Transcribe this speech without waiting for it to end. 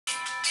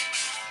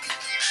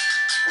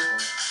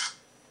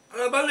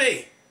Hello,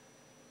 buddy.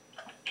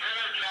 Hello, John.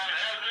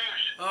 How's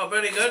things? Oh,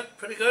 pretty good,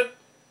 pretty good. Just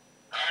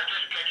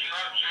catching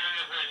up, seeing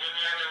if there's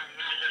any other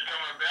news that's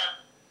come about.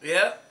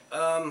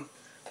 Yeah.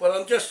 Well,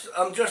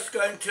 I'm just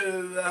going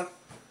to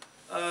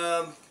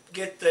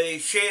get the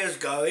shares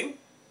going.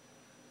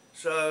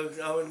 So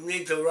I would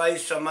need to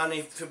raise some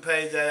money to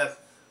pay the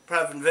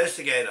private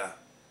investigator.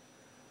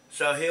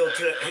 So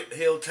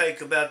he'll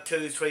take about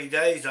 2-3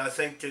 days, I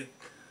think,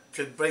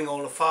 to bring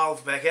all the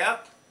files back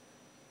out.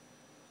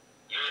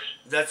 Yes.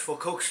 That's for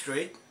Cook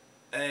Street,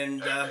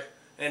 and Okay.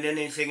 and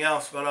anything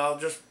else. But I'll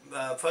just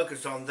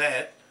focus on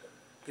that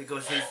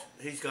because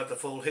he's got the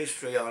full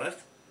history on it.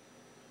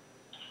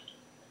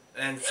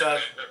 And so,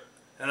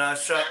 and I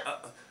so, eh?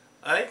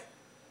 I really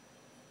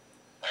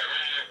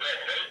get back,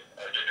 I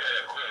just had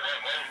a call.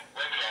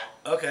 One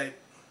long. Okay.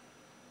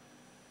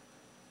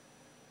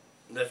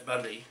 That's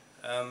Bundy.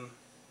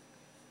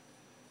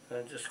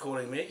 Just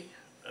calling me.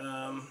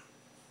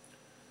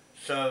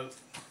 So,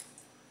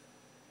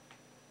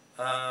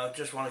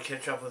 just want to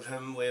catch up with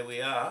him where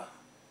we are.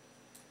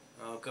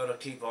 I've got to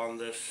keep on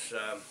this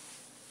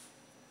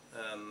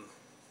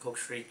Cook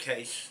Street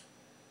case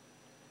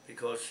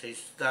because he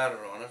started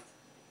on it,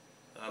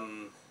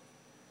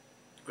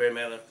 Graham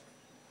Allen,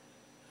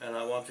 and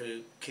I want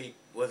to keep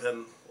with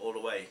him all the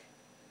way.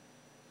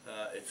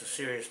 It's a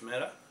serious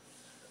matter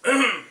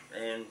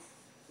and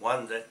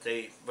one that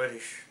the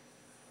British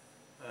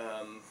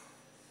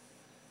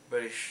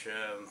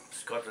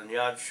Scotland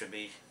Yard should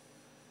be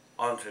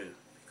onto,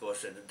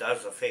 because it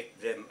does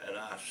affect them and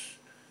us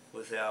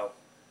with our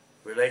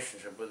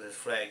relationship with this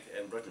flag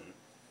and Britain.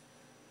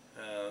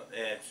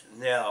 And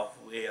now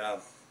we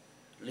are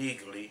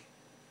legally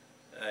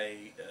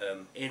a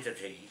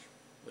entity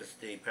with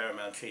the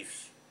Paramount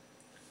Chiefs.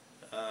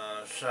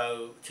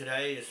 So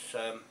today is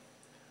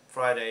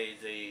Friday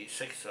the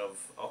 6th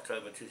of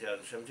October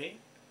 2017.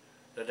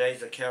 The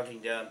days are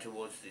counting down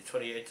towards the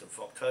 28th of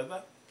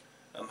October.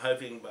 I'm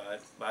hoping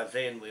by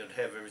then we'll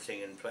have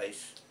everything in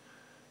place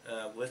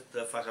with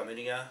the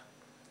whakamiringa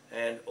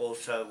and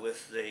also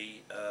with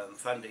the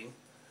funding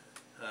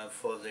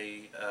for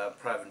the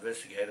private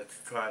investigator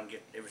to try and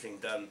get everything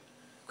done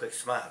quick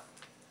smart.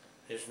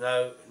 There's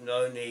no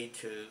need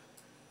to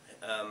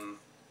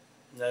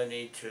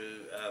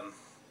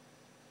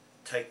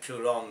take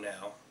too long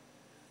now,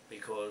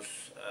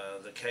 because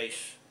the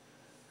case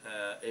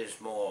is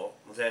more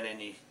than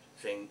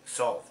anything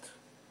solved.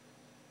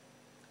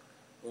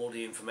 All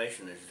the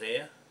information is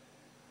there,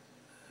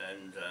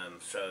 and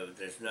so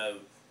there's no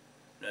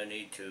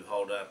need to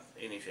hold up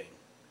anything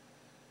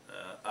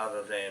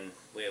other than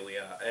where we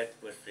are at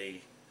with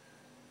the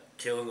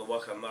Te Unga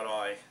Waka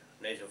Moai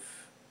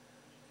Native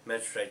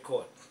Magistrate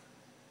Court.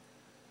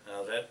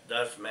 Now that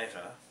does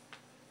matter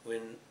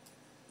when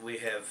we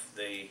have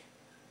the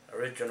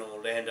original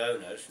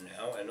landowners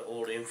now and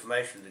all the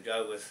information to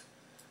go with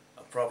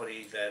a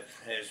property that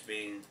has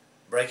been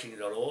breaking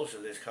the laws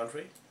of this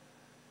country,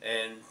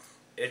 and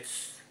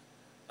it's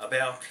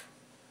about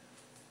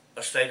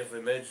a state of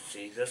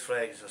emergency. This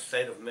flag is a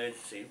state of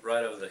emergency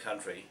right over the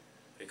country,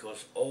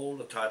 because all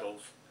the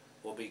titles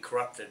will be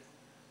corrupted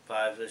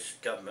by this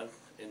government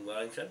in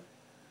Wellington,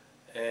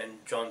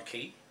 and John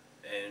Key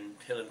and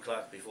Helen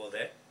Clark before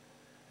that,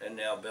 and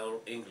now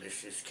Bill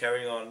English is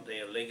carrying on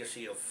their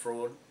legacy of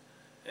fraud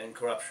and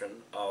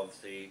corruption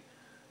of the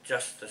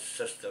justice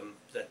system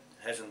that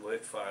hasn't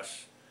worked for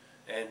us,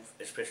 and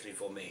especially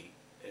for me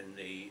in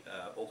the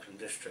Auckland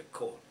District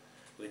Court.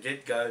 We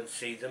did go and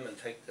see them and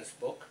take this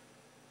book,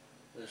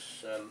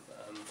 this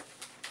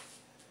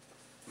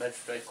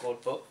Magistrate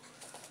Court book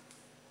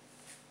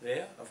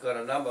there. I've got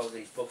a number of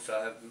these books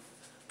I have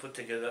put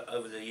together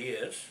over the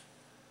years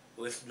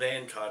with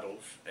land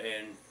titles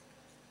and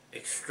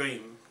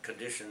extreme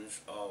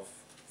conditions of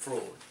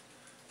fraud.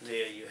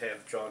 There you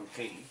have John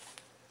Key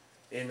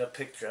in a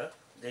picture.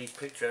 These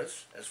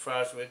pictures, as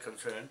far as we're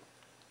concerned,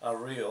 are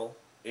real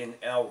in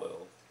our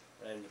world.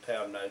 And the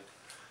pound note,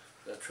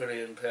 the £1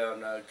 trillion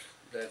note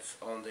that's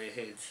on their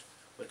heads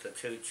with the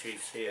two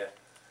chiefs here,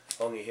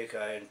 Hongi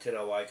Hika and Te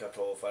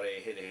Waikato Whare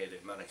Here Here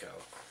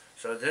Manukau.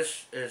 So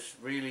this is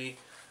really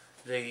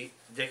the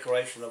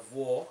declaration of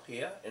war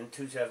here in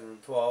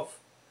 2012.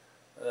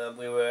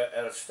 We were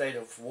at a state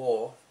of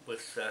war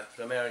with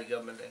the Maori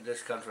government in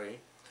this country.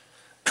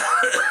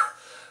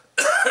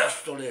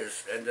 Still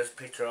is, and this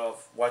picture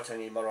of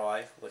Waitangi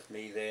Marae with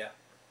me there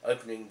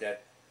opening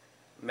that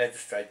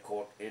magistrate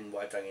court in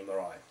Waitangi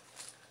Marae.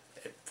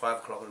 At 5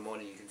 o'clock in the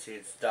morning you can see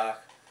it's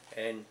dark,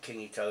 and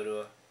Kingi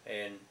Taurua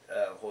and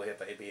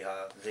Hohepa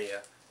Epiha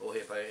there,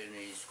 Hohepa in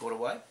his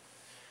korowai.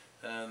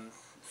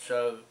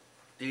 So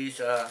these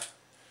are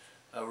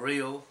a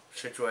real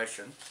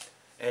situation.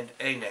 And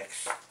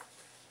ANAX.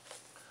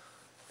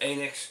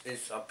 ANAX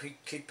is, I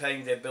keep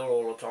paying their bill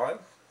all the time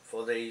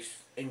for these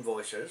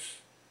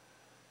invoices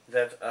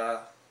that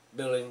are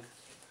billing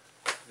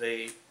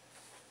the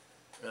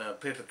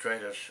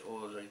perpetrators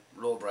or the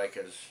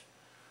lawbreakers,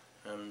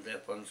 and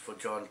that one's for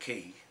John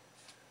Key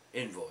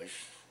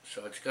invoice.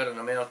 So it's got an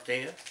amount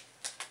there,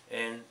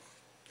 and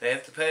they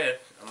have to pay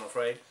it, I'm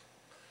afraid.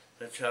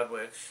 that's how it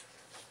works.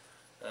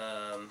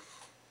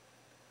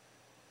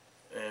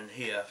 And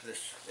here,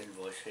 this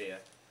invoice here.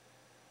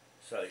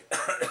 So,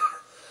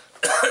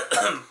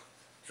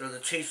 so the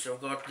chiefs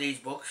have got these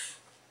books,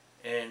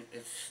 and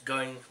it's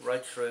going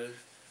right through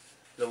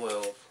the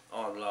world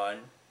online.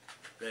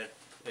 That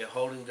they're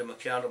holding them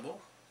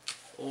accountable.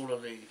 All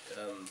of the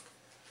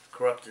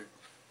corrupted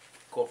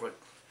corporate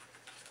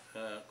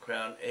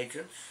crown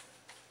agents,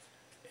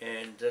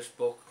 and this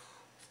book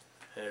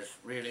has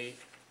really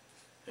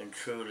and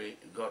truly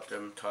got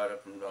them tied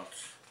up in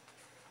knots,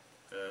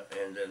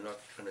 and they're not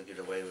going to get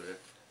away with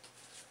it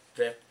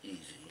that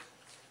easy.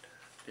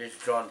 There's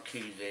John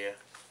Key there,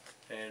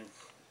 and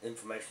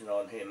information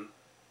on him,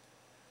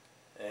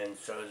 and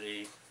so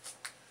the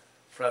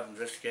private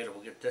investigator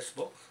will get this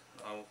book.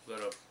 I'm going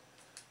to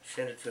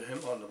send it to him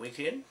on the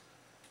weekend,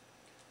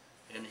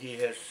 and he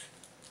has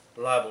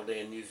libel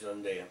there in New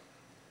Zealand there,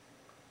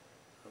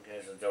 okay,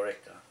 as a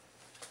director.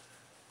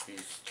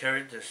 He's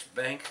carried this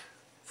bank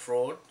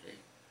fraud,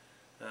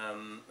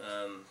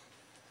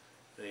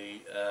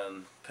 the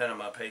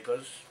Panama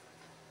Papers,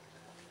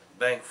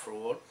 bank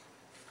fraud,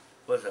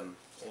 with him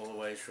all the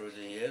way through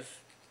the years,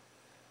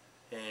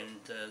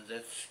 and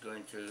that's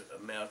going to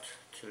amount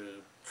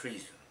to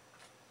treason.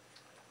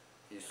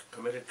 He's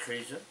committed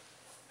treason,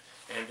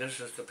 and this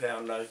is the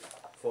pound note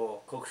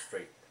for Cook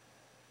Street,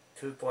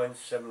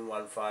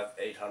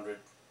 2.715,800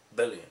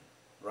 billion,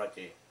 right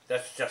there.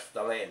 That's just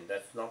the land,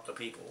 that's not the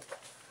people.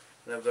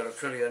 They've got $1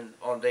 trillion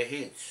on their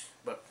heads,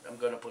 but I'm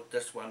going to put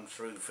this one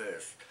through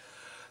first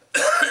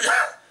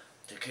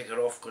to kick it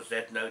off, because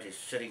that note is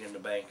sitting in the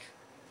bank,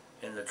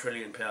 and the £1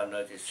 trillion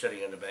note is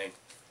sitting in the bank,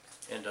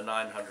 and the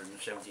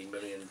 970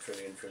 million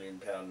trillion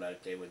pound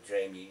note there with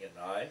Jamie and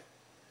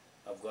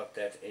I've got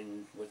that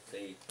in with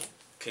the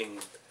King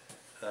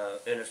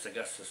Ernest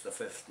Augustus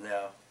V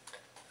now,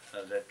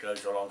 that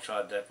goes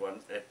alongside that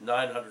one at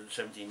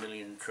 970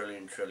 million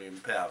trillion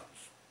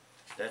pounds.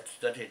 That's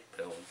the hit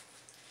bill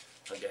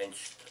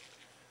against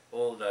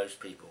all those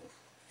people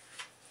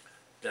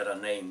that are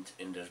named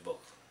in this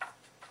book.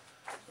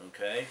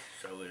 Okay,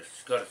 so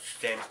it's got it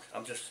stamped.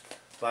 I'm just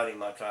biding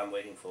my time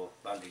waiting for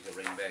Bundy to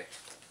ring back.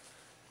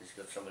 He's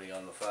got somebody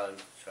on the phone,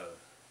 so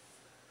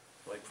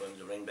wait for him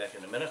to ring back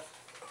in a minute.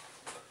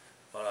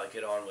 While I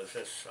get on with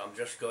this, I'm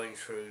just going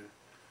through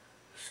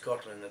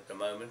Scotland at the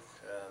moment,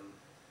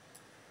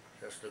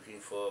 just looking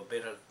for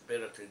better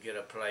to get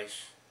a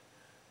place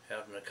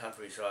out in the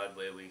countryside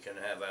where we can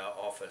have our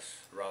office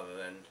rather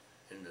than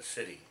in the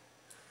city.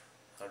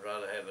 I'd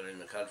rather have it in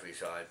the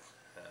countryside,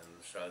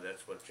 so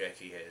that's what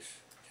Jackie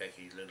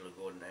Little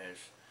Gordon has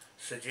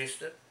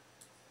suggested.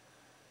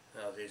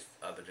 Now there's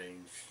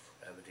Aberdeen's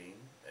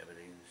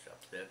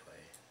up that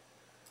way.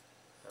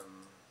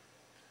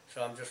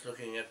 So I'm just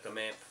looking at the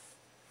map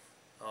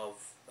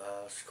of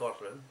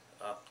Scotland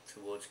up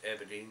towards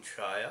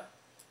Aberdeenshire,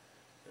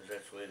 because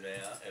that's where they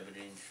are,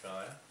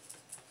 Aberdeenshire.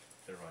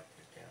 To write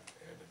it down,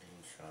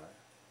 Aberdeenshire.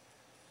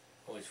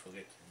 Always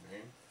forget the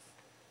name.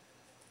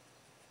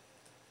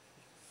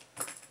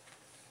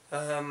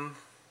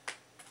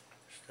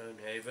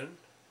 Stonehaven,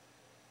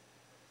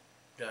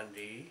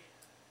 Dundee,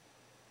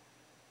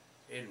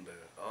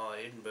 Edinburgh. Oh,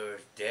 Edinburgh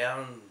is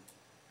down,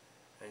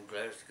 and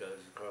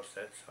Glasgow's across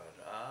that side.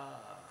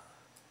 Ah,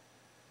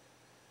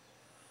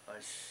 I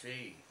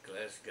see.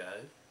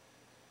 Glasgow.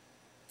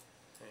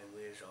 And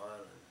where's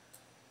Ireland?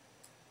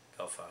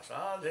 Belfast.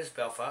 Ah, there's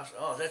Belfast.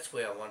 Oh, that's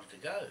where I wanted to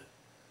go.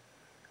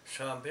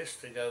 So I'm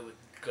best to go with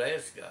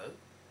Glasgow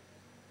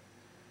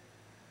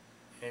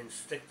and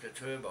stick the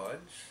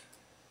turbines.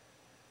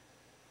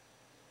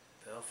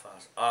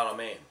 Belfast. Isle of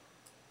Man.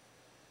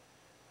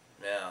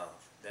 Now,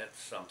 that's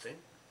something.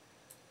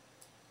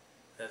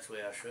 That's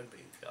where I should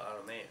be, Isle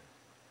of Man.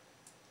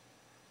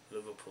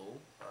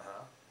 Liverpool,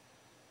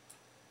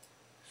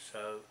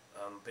 So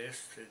I'm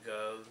best to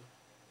go,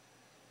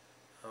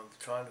 I'm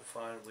trying to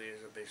find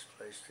where's the best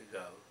place to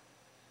go.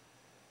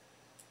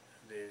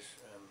 There's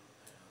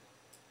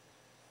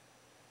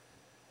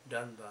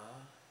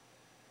Dunbar,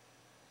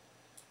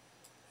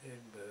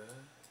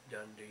 Edinburgh,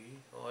 Dundee.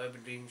 Oh,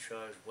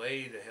 Aberdeenshire is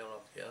way the hell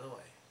up the other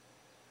way.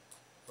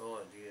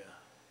 Oh dear.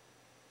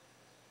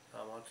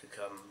 I want to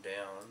come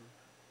down.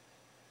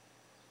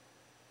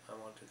 I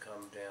want to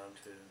come down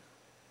to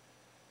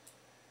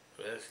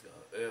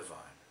Glasgow,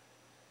 Irvine,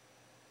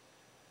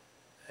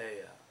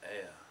 Ayr,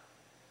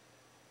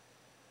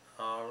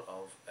 Isle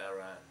of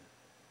Arran,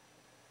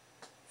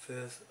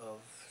 Firth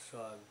of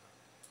Sag.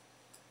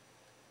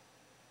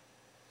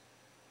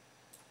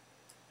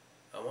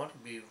 I want to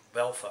be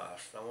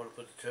Belfast. I want to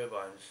put the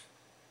turbines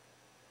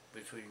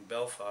between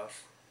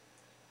Belfast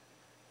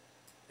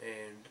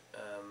and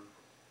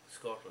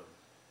Scotland.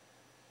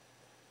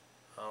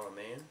 Isle of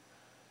Man.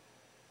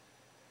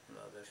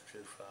 No, that's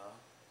too far.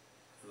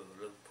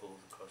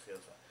 Liverpool's across the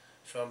other side.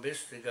 So I'm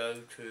best to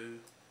go to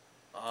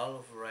Isle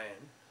of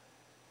Ran.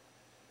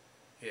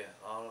 Yeah,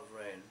 Isle of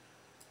Ran.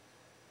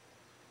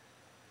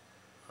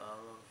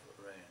 Isle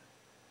of Ran.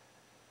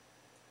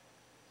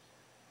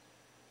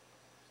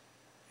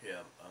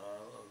 Yeah,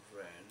 Isle of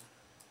Ran.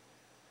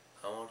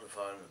 I want to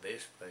find the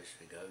best place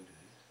to go to.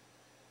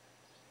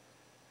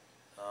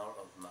 Isle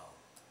of Mull.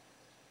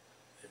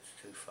 It's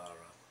too far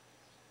up.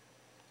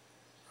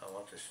 I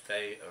want to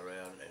stay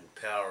around and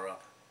power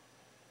up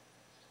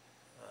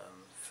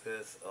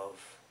Firth of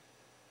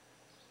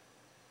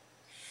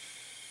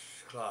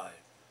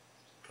Clyde.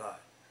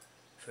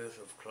 Firth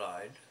of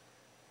Clyde,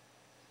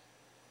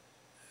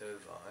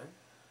 Irvine,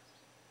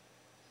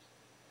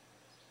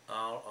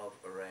 Isle of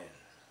Arran.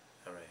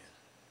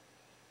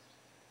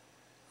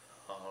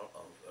 Isle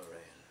of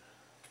Arran.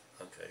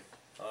 Okay,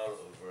 Isle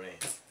of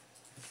Arran.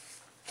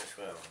 That's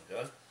where I want to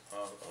go.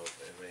 Isle of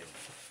Arran.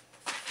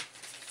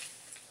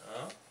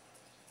 Isle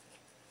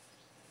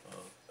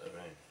of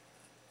Arran.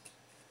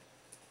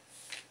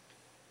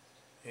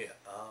 Here,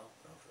 Isle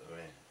of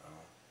Arran.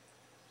 Isle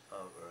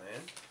of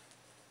Arran.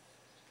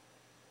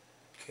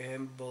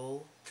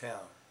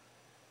 Campbelltown.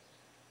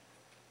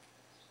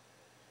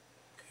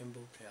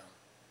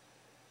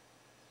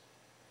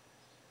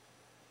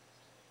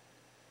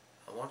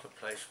 I want a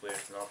place where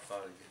it's not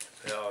far to get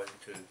the power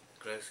into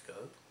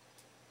Glasgow,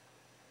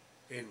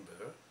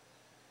 Edinburgh.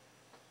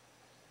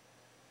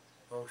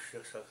 Oh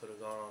shucks, I could have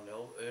gone on the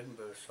old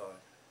Edinburgh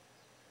side.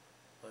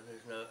 But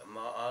there's no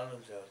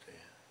islands out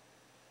there.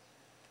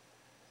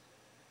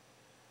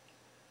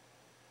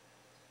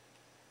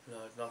 No,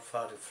 it's not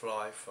far to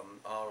fly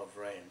from Isle of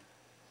Rain,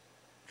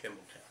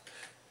 Campbelltown.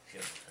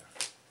 Campbelltown.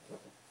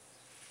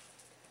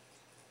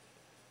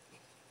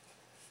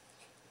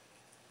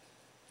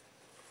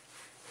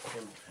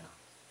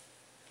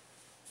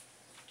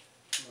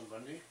 Come on,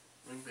 Bundy,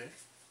 ring back.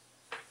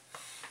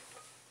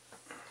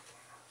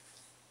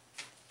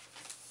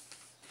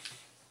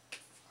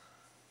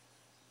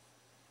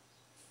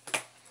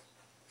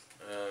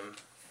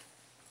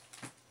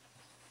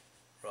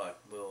 Right,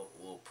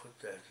 we'll put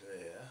that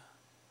there.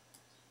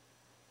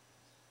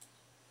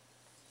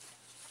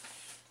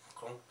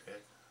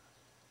 Contact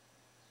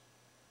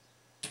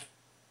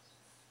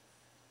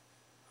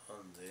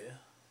on there.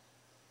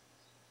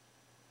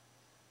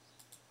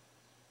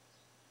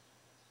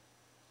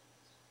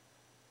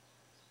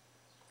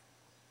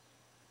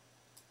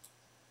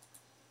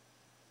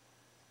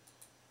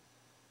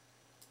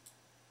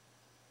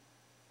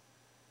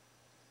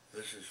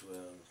 This is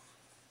where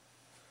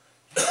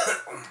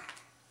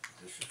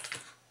this is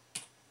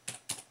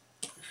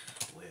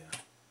where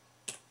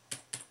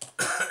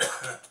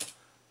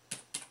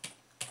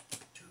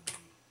to be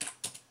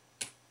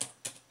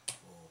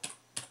for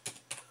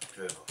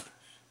turbines.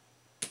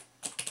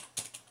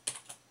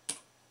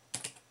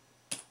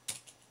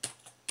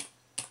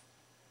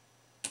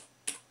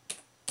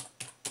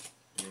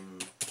 In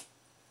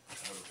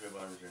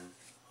turbines in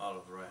Isle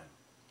of Arran.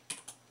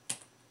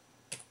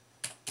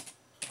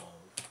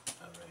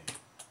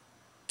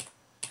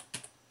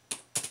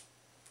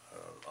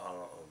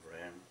 Isle of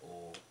Arran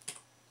or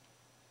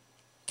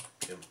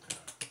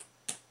Campbelltown.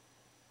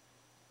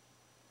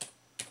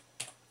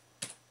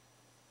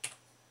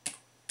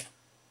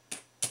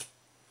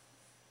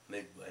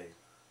 Midway.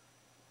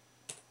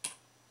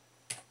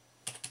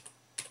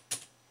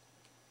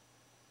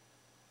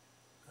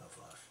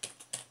 Belfast.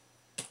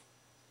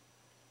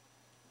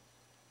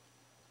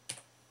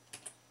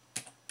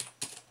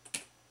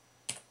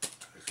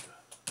 Glasgow.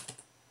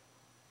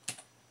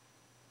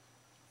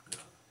 Go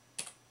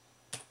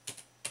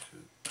to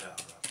power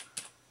up.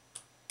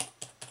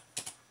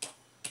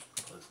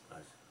 Close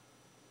nice.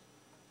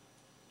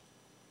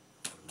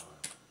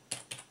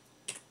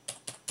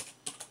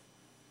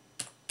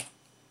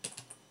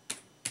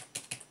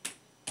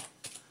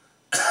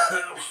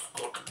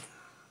 Scotland.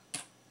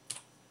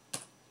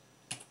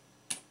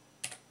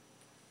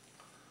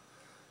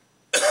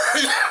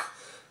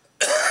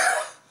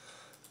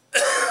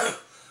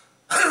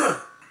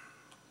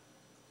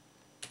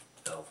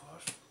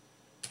 Belfast.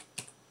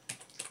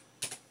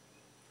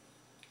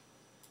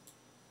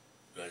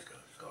 Glasgow,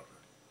 Scotland.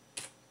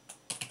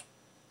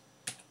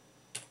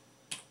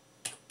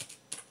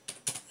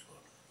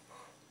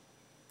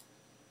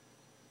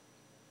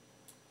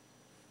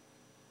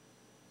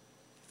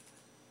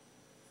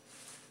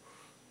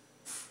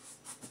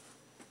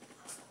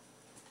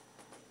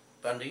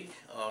 Bundy,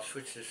 I'll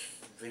switch this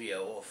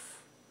video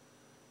off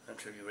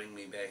until you ring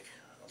me back.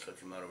 I thought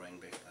you might have rang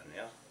back by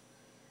now.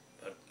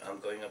 But I'm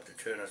going up to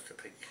Turner's to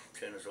pick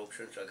Turner's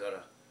auctions. I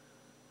got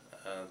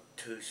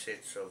two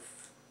sets of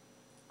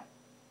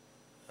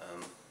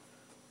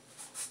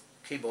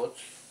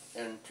keyboards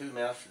and two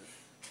mouses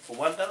for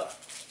 $1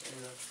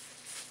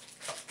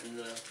 in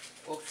the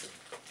auction.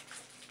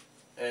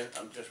 And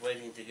I'm just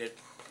waiting to get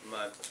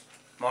my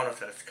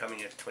monitor. It's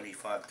coming at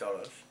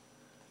 $25.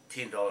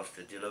 $10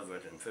 to deliver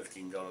it and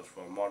 $15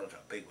 for a monitor,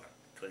 big one,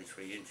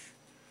 23 inch.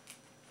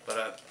 But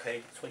I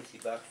paid 20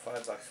 bucks,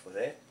 $5 for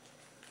that,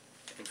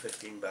 and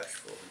 15 bucks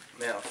for a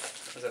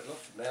mouse. I got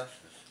lots of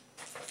mouses.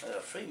 I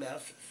got 3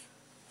 mouses.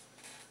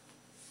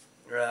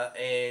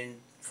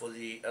 And for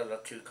the other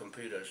 2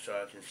 computers, so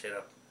I can set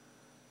up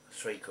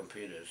 3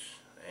 computers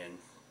and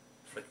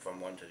flick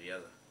from one to the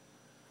other,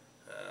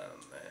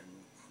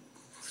 and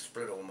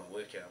split all my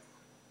work out.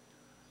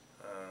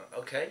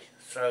 Okay,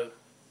 so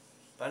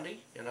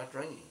Bundy, you're not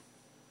ringing.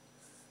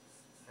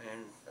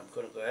 And I'm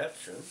going to go out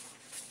soon.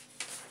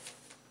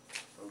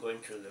 I'm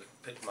going to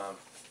pick my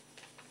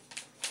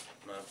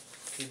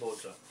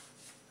keyboards up.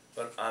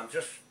 But I'm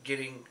just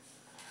getting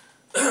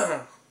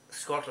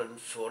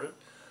Scotland sorted.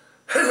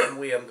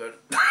 We am going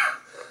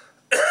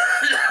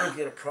to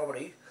get a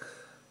property,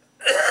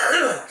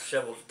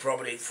 several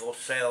property for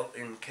sale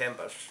in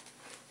Campus,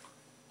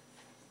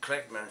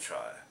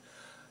 Clackmannshire.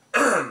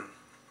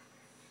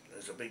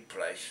 There's a big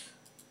place.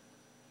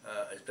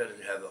 It's better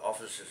to have the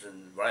offices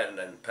in Ryland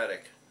and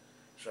Paddock,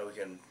 so we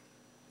can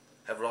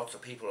have lots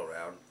of people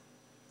around.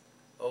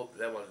 Oh,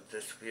 that one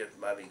disappeared,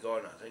 maybe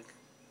gone, I think.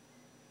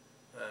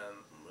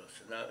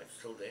 So no, it's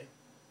still there.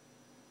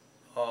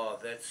 Oh,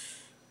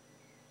 that's...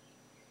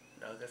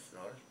 No, that's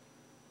not it.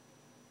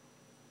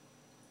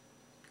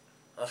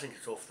 I think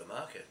it's off the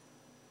market.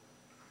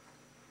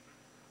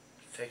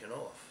 It's taken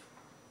off.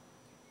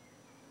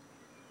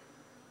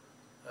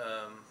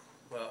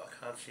 Well, I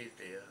can't see it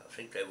there. I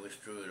think they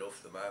withdrew it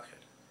off the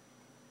market.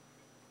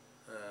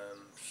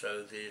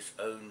 So there's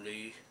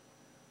only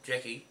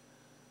Jackie.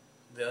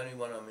 The only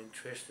one I'm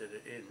interested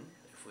in,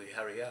 if we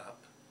hurry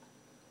up,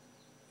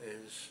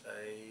 is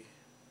a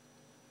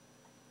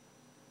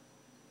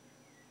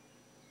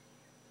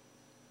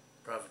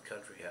private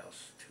country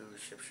house, 2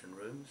 reception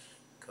rooms,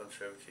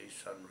 conservatory,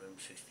 sunroom,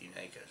 16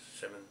 acres,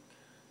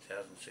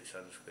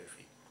 7,600 square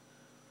feet.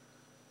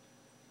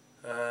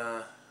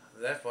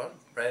 That one,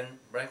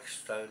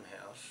 Brankstone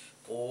House,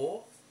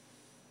 or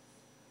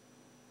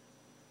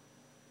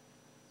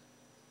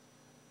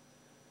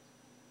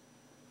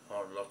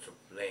lots of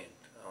land,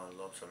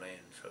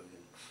 so we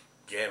can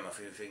jam a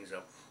few things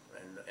up,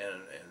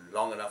 and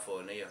long enough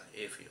for an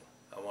airfield.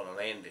 I want to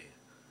land there.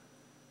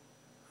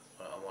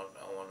 I want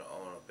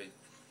a big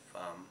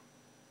farm.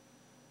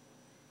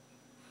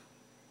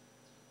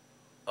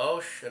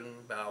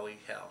 Ocean Bowie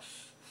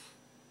House,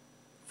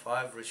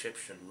 5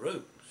 reception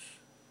rooms,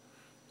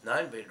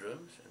 9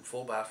 bedrooms and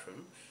 4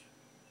 bathrooms,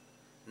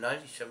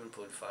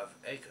 97.5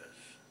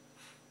 acres.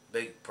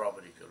 Big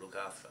property to look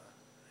after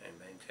and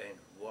maintain.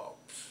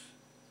 Wops,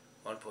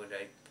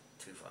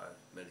 £1.825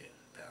 million.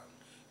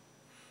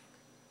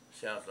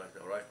 Sounds like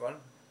the right one.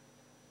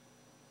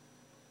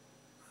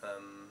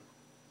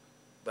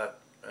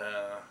 But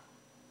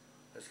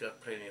it's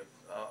got plenty of...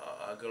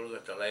 I'll go look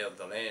at the lay of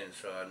the land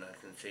so I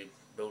can see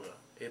build an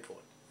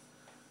airport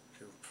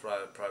to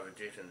fly a private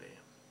jet in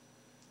there.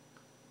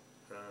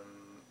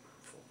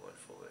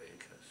 4.4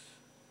 acres,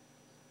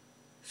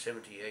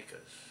 70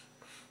 acres.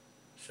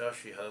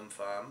 Sashi Home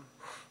Farm,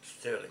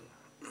 Stirling.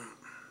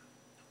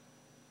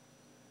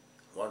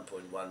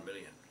 1.1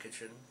 million.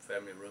 Kitchen,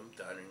 family room,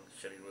 dining,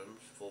 sitting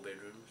rooms, 4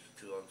 bedrooms,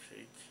 2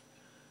 en-suites,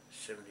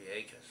 70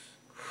 acres.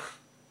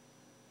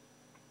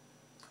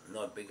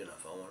 Not big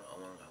enough. I want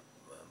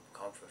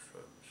conference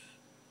rooms.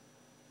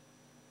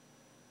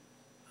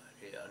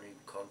 I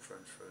need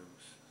conference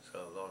rooms so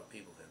a lot of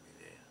people can be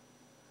there.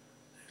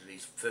 At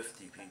least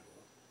 50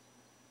 people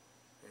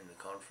in the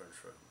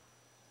conference room.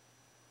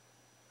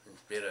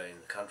 It's better in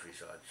the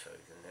countryside so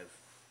you can have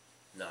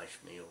nice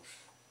meals,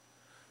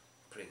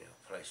 plenty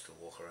of place to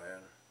walk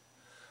around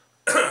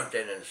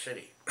than in the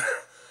city.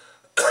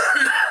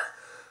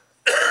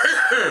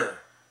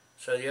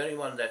 So the only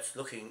one that's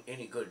looking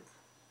any good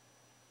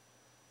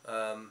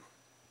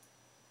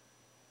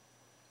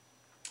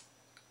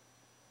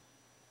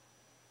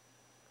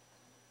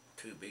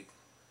too big.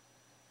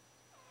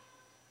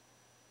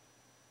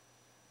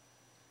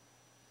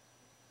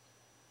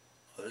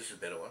 Oh, this is a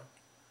better one.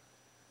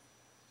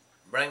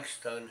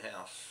 Brankstone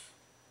House,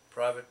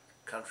 private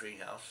country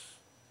house,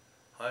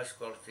 highest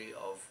quality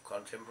of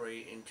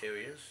contemporary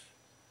interiors,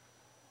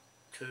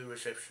 2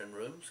 reception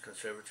rooms,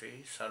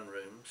 conservatory,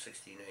 sunroom,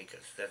 16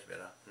 acres. That's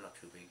better, not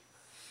too big.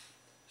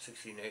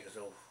 16 acres,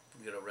 I'll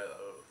get a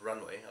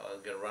runway. I'll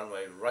get a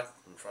runway right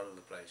in front of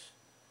the place.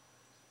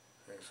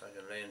 And so I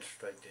can land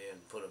straight there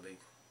and put a big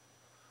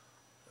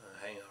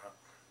hangar up.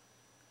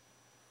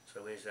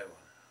 So where's that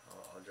one?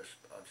 I'll just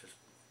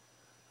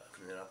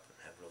open it up and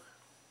have a look.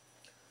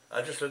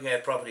 I'm just looking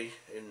at property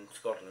in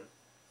Scotland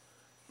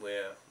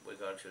where we're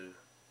going to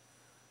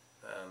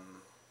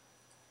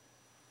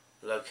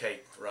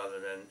locate rather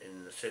than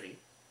in the city,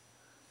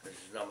 because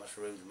there's not much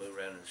room to move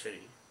around in the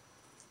city.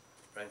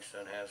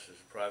 Brankstone House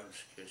is a private and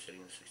secure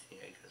sitting of 16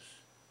 acres.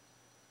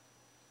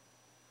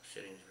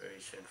 Sitting is very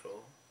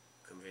central,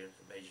 convenient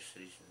to major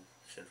cities in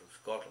central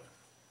Scotland.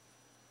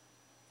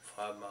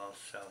 5 miles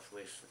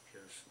southwest that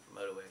gives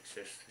motorway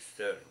access to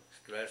Stirling,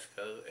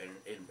 Glasgow and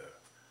Edinburgh.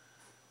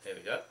 There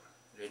we go.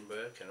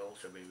 Edinburgh can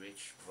also be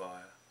reached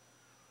via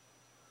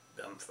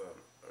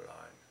Dunfermline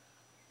line.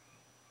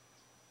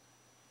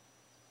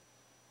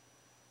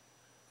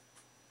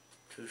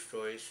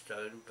 2-story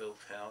stone-built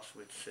house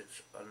which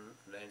sits on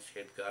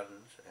landscaped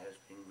gardens and has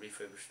been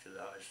refurbished to the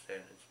highest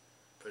standards.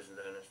 Present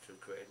owners to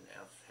create an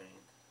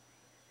outstanding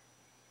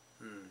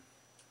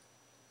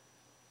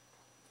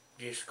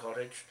guest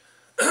cottage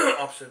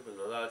opposite with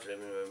a large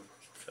living room.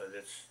 So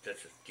that's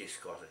a guest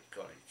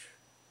cottage.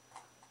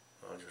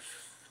 I'll just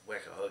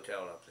whack a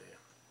hotel up there.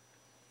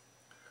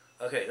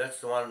 Okay, that's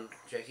the one,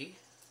 Jackie.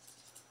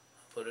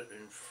 Put it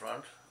in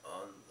front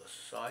on the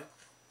side,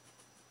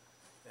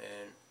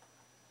 and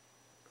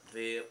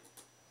there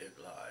it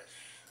lies.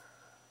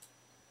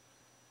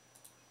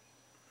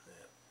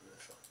 There,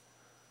 this one.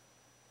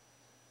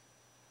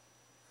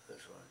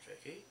 This one,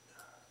 Jackie.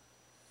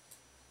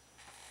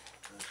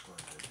 This one,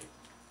 Jackie.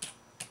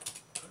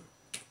 And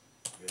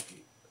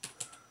Jackie.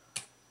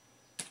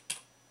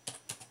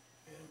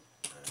 And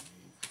I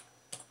need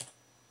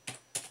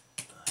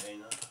a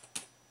hanger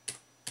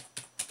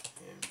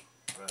and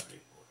gravity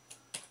board.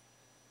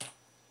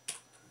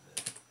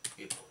 The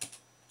airport.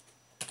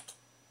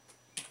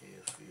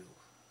 Airfield.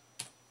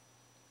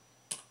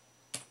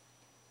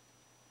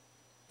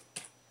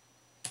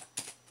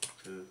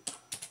 To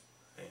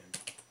and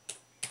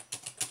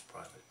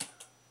private.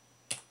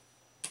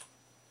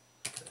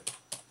 To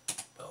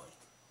Boeing.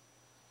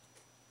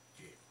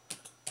 Jet.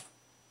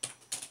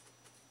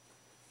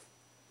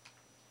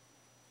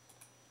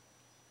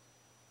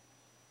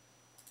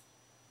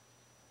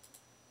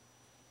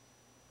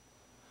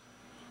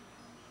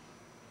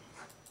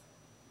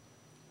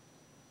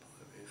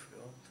 Private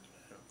airfield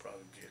and a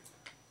private jet.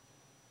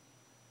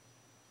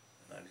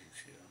 19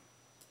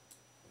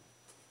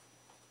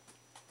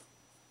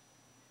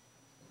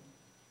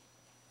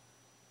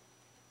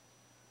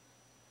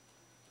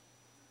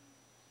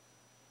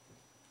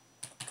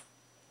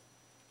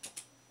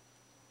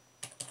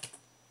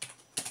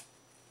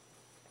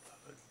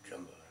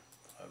 jumbo,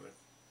 private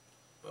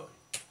Boeing.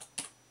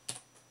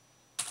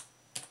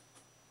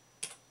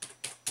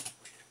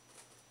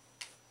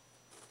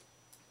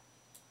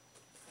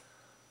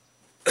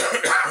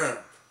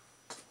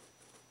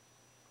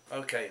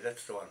 Okay,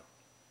 that's the one.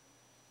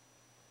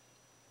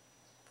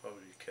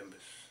 Probably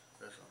canvas.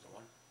 That's not the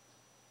one.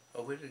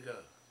 Oh, where did it go?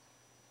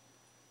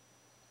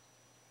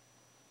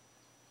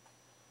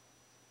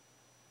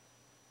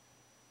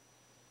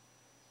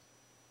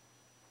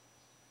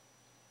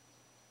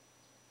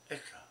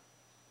 Extra.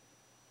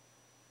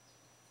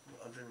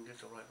 I didn't get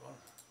the right one.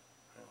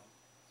 Hang on.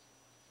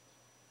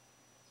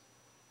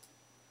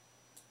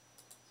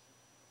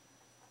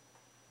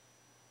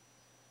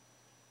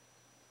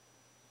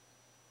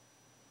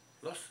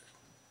 Lost it.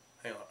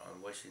 Hang on,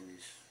 I'm wasting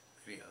this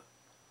video.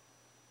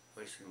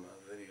 Wasting my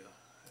video.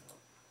 Hang on.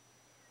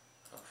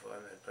 I'll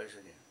find that place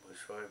again. We're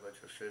sorry about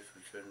your search,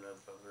 return no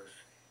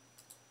publicity.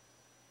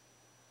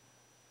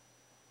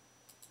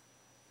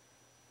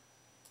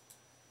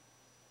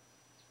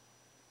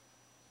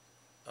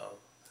 Oh,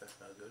 that's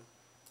no good.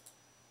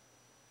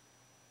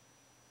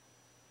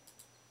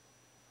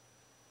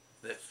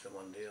 That's the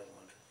one there I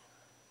wanted.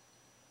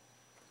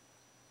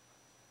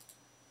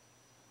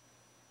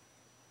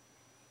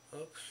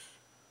 Oops.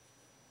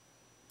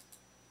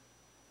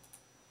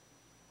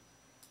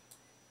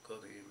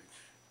 Got the image.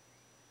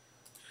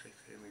 Stick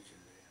the image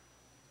in there.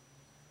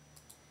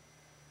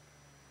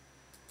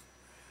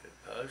 Hit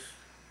post.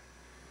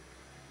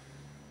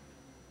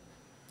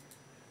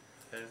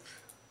 That's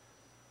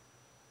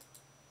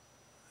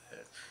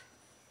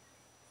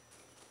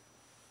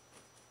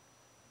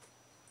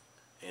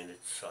and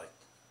its site.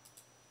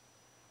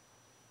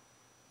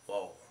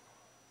 Wow.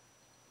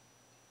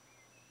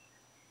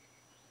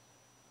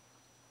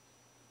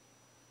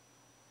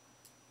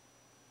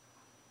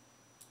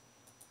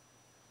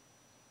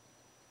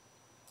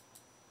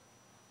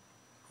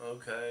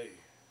 Okay.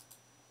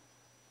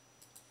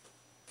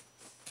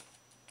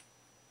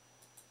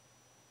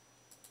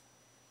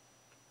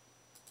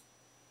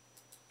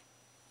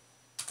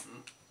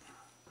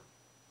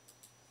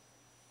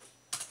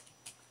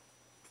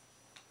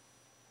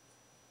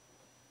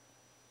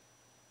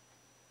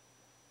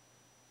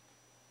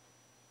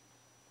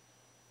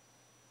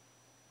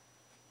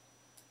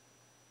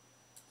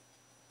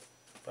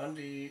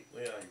 Bundy,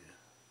 where are you?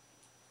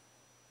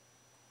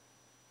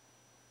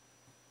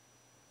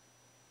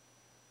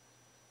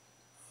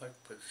 I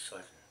put the site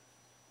in.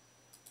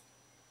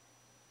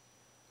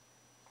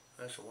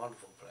 That's a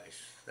wonderful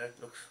place.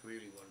 That looks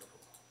really wonderful.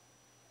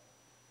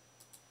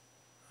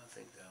 I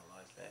think they'll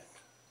like that.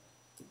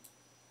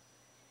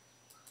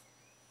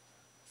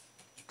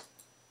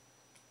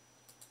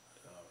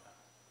 The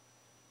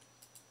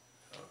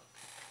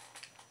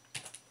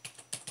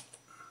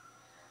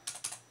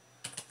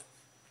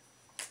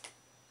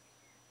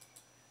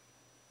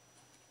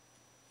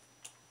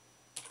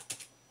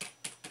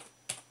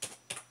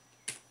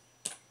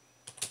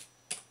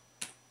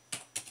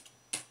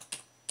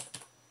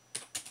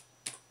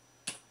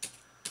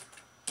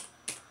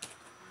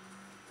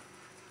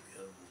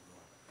other one's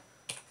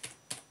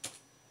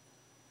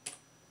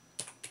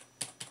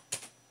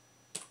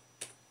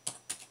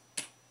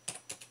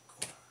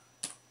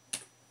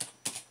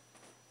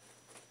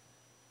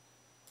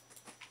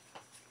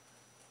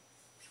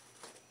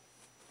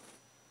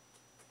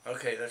gone.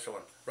 Okay, that's the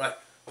one. Right,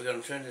 we're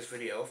going to turn this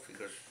video off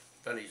because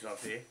Bunny's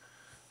not there.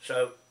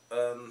 So,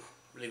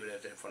 leave it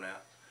at that for now.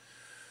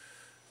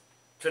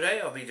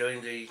 Today I'll be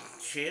doing the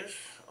shares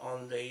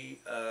on the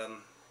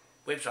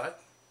website.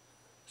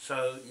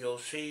 So you'll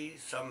see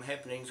some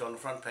happenings on the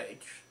front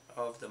page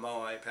of the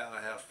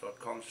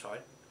moaipowerhouse.com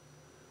site.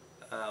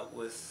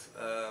 with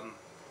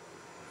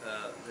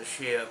the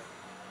share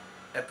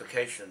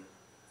application.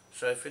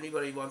 So if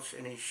anybody wants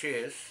any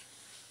shares,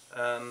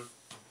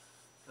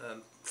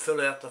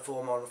 fill out the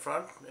form on the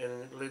front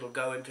and it'll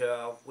go into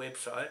our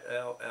website,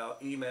 our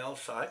email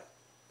site,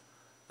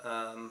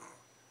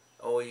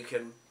 or you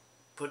can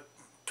put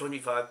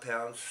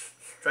 £25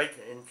 straight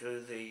into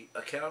the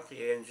account,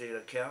 the ANZ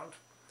account,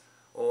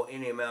 or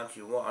any amount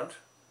you want.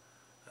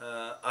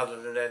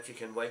 Other than that, you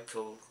can wait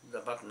till the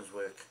buttons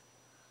work,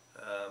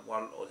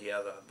 one or the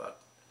other, but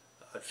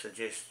I'd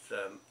suggest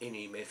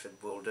any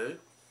method will do.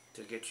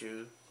 To get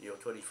you your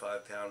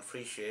 £25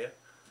 free share,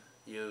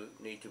 you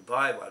need to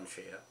buy one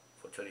share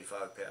for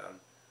 £25,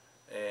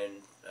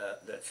 and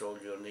that's all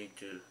you'll need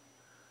to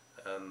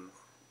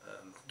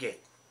get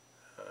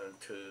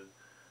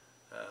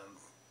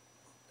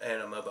and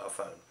a mobile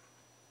phone.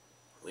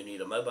 We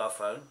need a mobile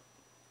phone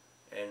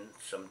and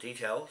some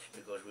details,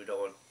 because we don't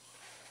want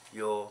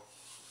your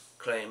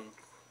claim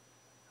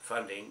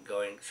funding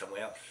going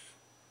somewhere else.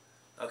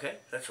 Okay,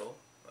 that's all.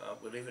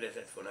 We'll leave it at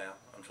that for now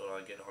until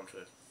I get onto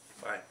it.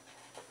 Bye.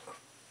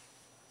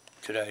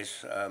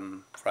 Today's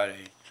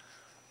Friday,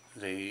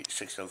 the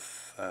 6th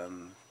of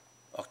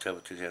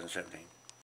October 2017.